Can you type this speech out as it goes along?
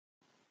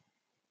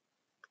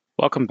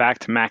Welcome back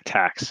to Mac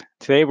Tax.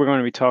 Today we're going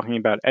to be talking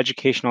about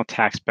educational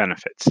tax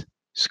benefits.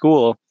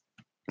 School,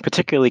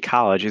 particularly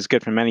college, is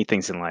good for many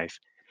things in life.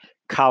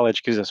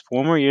 College gives us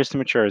 4 more years to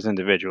mature as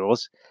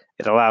individuals.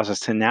 It allows us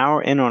to narrow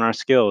in on our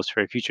skills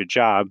for a future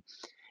job.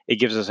 It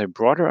gives us a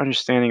broader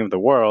understanding of the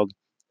world,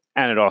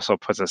 and it also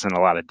puts us in a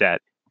lot of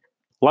debt.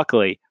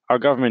 Luckily, our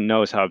government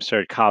knows how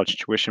absurd college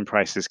tuition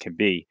prices can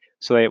be,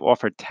 so they have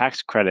offered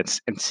tax credits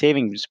and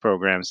savings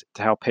programs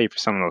to help pay for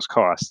some of those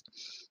costs.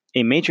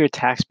 A major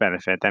tax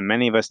benefit that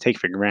many of us take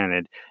for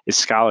granted is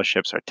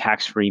scholarships or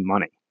tax free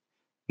money.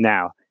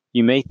 Now,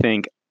 you may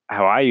think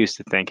how I used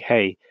to think,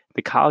 hey,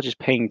 the college is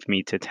paying for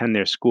me to attend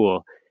their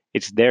school.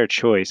 It's their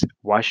choice.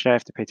 Why should I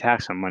have to pay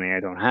tax on money I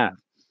don't have?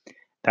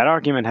 That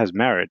argument has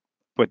merit,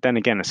 but then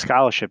again, a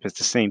scholarship is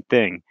the same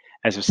thing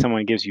as if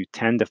someone gives you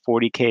 10 to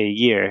 40K a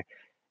year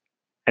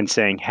and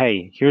saying,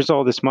 hey, here's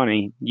all this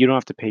money. You don't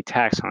have to pay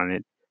tax on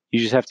it. You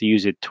just have to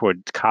use it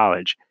towards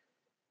college.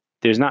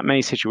 There's not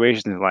many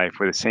situations in life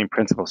where the same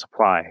principles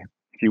apply.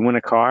 If you win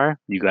a car,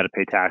 you got to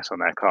pay tax on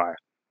that car.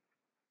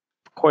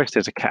 Of course,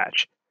 there's a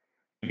catch.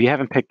 If you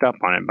haven't picked up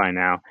on it by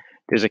now,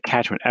 there's a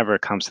catch whenever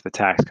it comes to the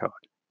tax code.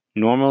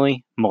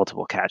 Normally,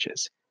 multiple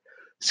catches.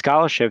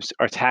 Scholarships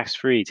are tax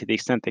free to the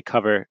extent they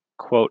cover,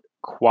 quote,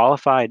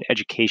 qualified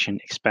education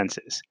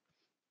expenses,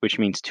 which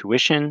means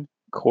tuition,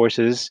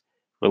 courses,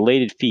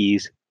 related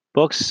fees,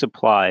 books,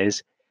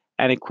 supplies,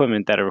 and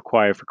equipment that are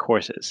required for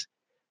courses.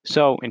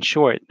 So, in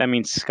short, that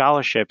means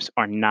scholarships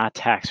are not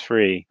tax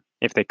free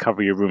if they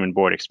cover your room and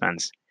board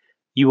expense.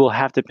 You will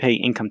have to pay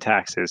income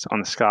taxes on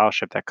the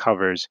scholarship that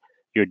covers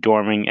your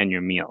dorming and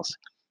your meals.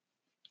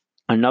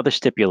 Another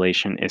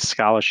stipulation is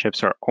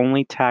scholarships are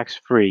only tax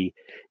free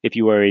if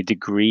you are a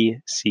degree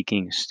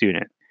seeking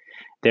student.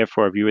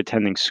 Therefore, if you're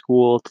attending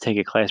school to take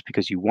a class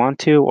because you want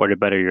to or to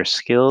better your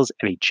skills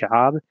at a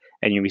job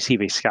and you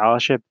receive a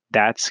scholarship,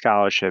 that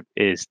scholarship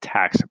is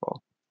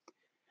taxable.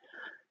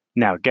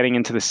 Now, getting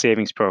into the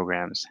savings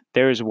programs,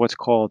 there is what's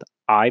called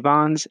I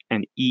bonds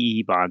and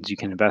EE bonds you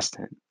can invest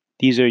in.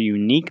 These are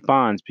unique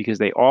bonds because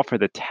they offer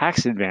the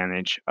tax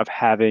advantage of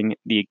having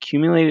the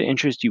accumulated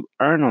interest you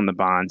earn on the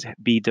bonds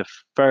be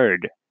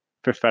deferred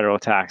for federal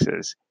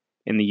taxes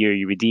in the year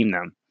you redeem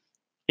them.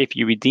 If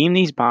you redeem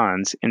these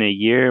bonds in a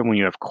year when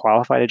you have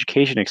qualified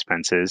education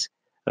expenses,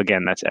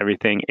 again, that's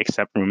everything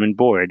except room and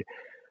board,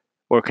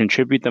 or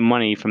contribute the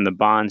money from the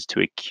bonds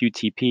to a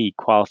QTP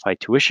qualified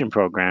tuition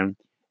program,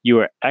 you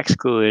are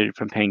excluded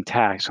from paying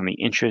tax on the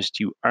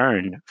interest you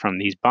earn from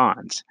these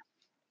bonds.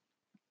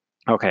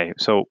 Okay,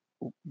 so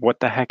what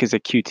the heck is a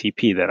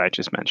QTP that I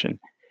just mentioned?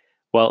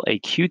 Well, a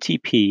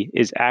QTP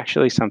is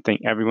actually something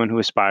everyone who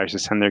aspires to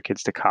send their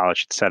kids to college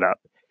should set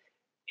up.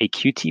 A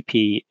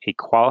QTP, a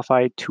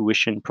qualified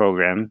tuition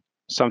program,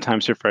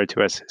 sometimes referred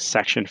to as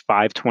Section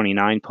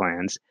 529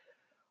 plans,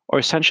 or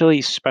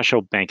essentially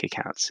special bank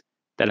accounts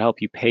that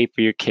help you pay for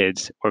your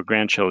kids' or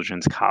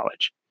grandchildren's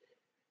college.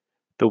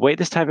 The way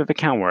this type of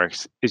account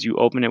works is you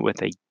open it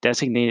with a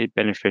designated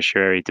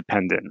beneficiary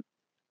dependent.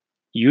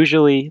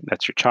 Usually,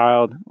 that's your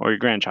child or your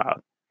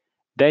grandchild.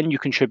 Then you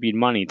contribute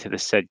money to the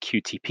said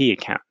QTP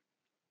account.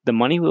 The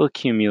money will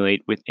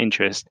accumulate with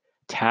interest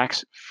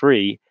tax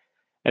free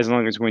as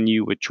long as when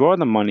you withdraw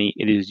the money,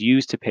 it is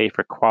used to pay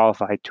for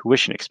qualified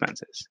tuition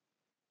expenses.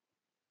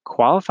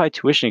 Qualified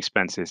tuition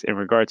expenses in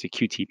regard to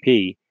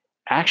QTP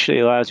actually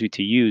allows you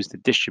to use the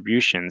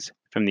distributions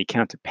from the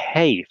account to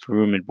pay for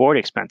room and board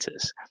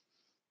expenses.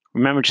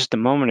 Remember just a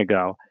moment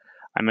ago,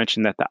 I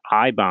mentioned that the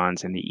I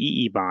bonds and the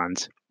EE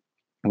bonds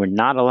were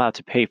not allowed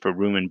to pay for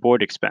room and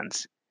board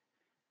expense,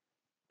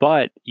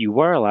 but you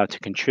were allowed to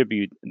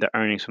contribute the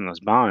earnings from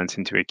those bonds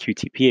into a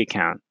QTP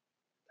account.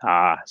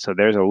 So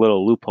there's a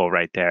little loophole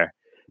right there.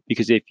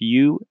 Because if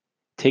you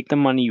take the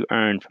money you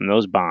earn from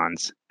those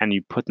bonds and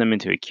you put them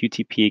into a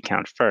QTP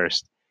account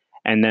first,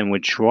 and then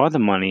withdraw the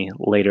money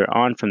later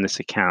on from this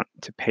account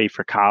to pay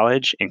for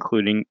college,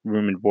 including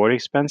room and board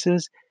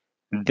expenses,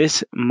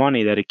 this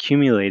money that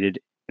accumulated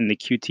in the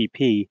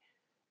QTP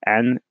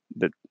and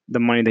the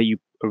money that you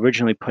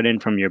originally put in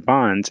from your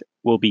bonds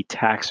will be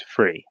tax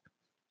free.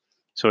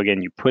 So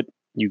again,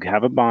 you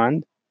have a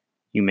bond,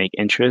 you make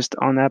interest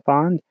on that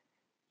bond,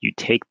 you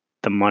take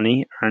the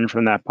money earned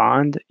from that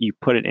bond, you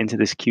put it into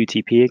this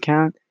QTP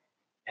account,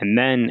 and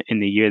then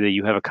in the year that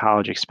you have a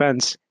college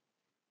expense,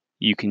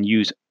 you can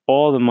use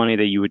all the money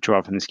that you would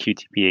draw from this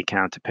QTP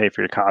account to pay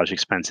for your college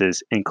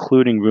expenses,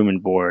 including room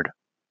and board,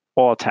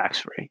 all tax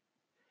free.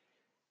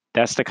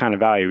 That's the kind of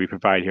value we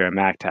provide here at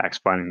MacTax,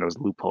 finding those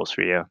loopholes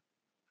for you.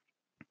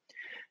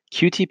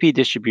 QTP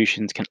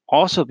distributions can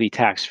also be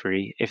tax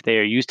free if they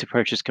are used to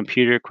purchase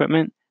computer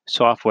equipment,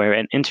 software,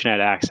 and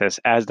internet access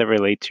as they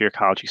relate to your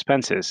college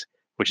expenses,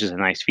 which is a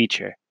nice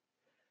feature.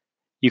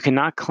 You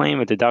cannot claim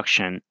a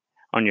deduction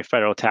on your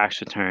federal tax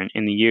return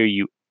in the year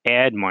you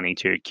add money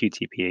to your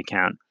QTP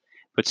account,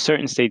 but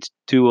certain states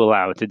do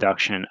allow a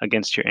deduction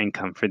against your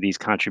income for these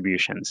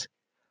contributions.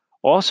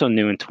 Also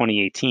new in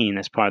 2018,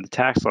 as part of the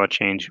tax law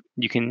change,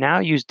 you can now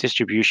use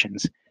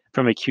distributions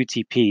from a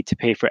QTP to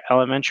pay for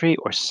elementary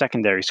or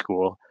secondary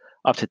school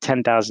up to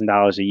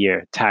 $10,000 a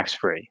year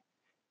tax-free.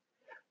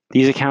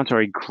 These accounts are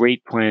a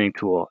great planning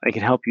tool. It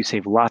can help you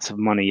save lots of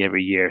money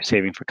every year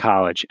saving for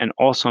college and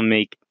also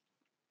make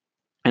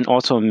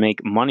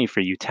money for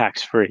you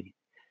tax-free.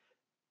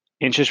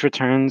 Interest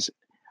returns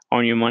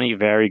on your money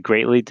vary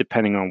greatly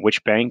depending on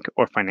which bank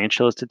or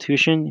financial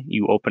institution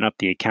you open up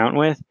the account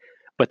with,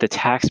 but the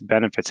tax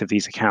benefits of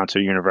these accounts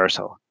are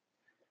universal.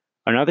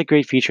 Another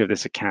great feature of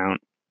this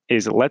account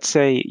is, let's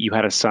say you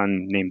had a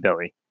son named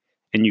Billy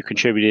and you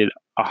contributed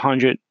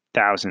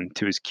 100,000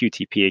 to his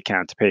QTP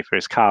account to pay for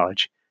his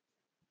college,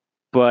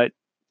 but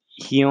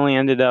he only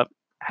ended up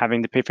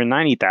having to pay for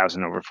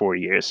 90,000 over 4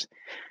 years.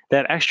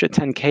 That extra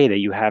 10K that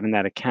you have in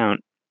that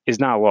account is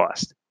not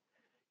lost.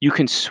 You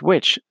can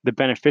switch the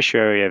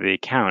beneficiary of the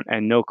account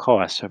at no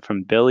cost, so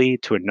from Billy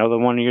to another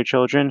one of your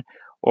children,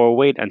 or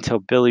wait until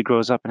Billy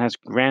grows up and has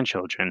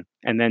grandchildren,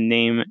 and then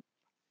name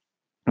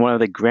one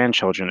of the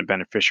grandchildren the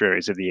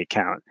beneficiaries of the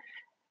account.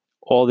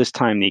 All this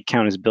time, the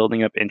account is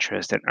building up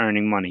interest and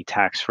earning money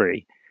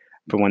tax-free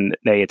for when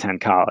they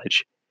attend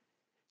college.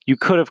 You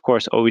could, of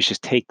course, always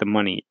just take the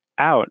money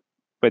out,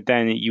 but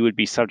then you would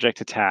be subject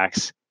to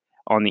tax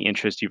on the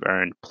interest you've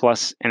earned,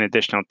 plus an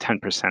additional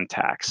 10%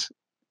 tax.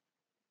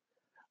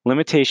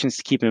 Limitations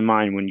to keep in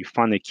mind when you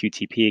fund a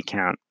QTP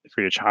account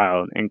for your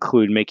child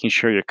include making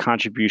sure your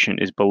contribution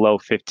is below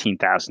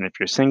 $15,000 if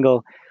you're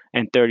single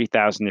and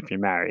 $30,000 if you're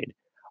married.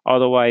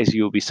 Otherwise,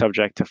 you will be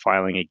subject to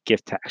filing a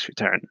gift tax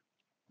return.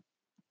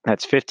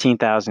 That's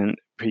 $15,000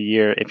 per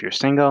year if you're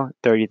single,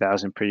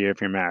 $30,000 per year if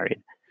you're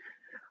married.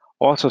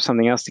 Also,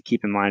 something else to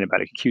keep in mind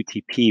about a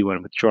QTP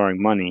when withdrawing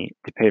money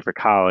to pay for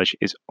college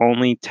is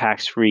only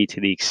tax-free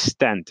to the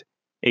extent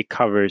it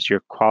covers your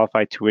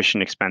qualified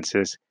tuition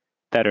expenses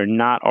that are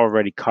not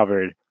already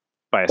covered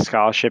by a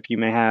scholarship you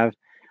may have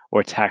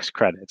or tax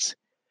credits.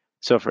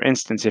 So, for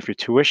instance, if your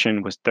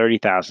tuition was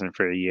 $30,000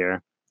 for a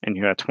year and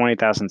you had a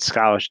 $20,000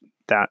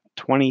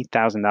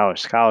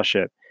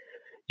 scholarship,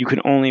 you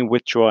can only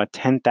withdraw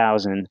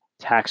 $10,000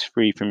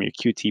 tax-free from your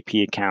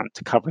QTP account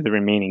to cover the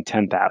remaining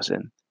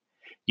 $10,000.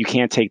 You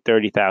can't take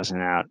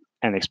 $30,000 out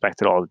and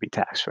expect it all to be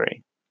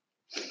tax-free.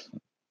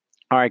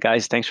 All right,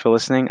 guys, thanks for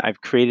listening.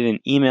 I've created an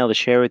email to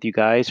share with you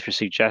guys for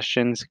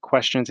suggestions,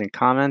 questions, and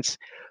comments.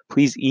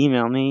 Please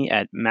email me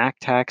at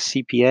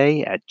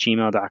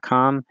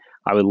mactaxcpa@gmail.com.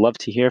 I would love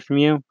to hear from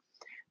you.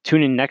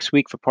 Tune in next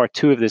week for part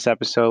 2 of this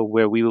episode,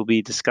 where we will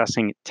be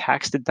discussing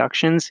tax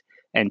deductions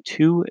and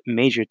 2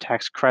 major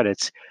tax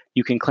credits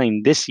you can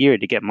claim this year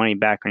to get money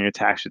back on your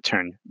tax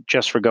return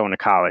just for going to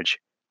college.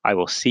 I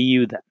will see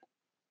you then.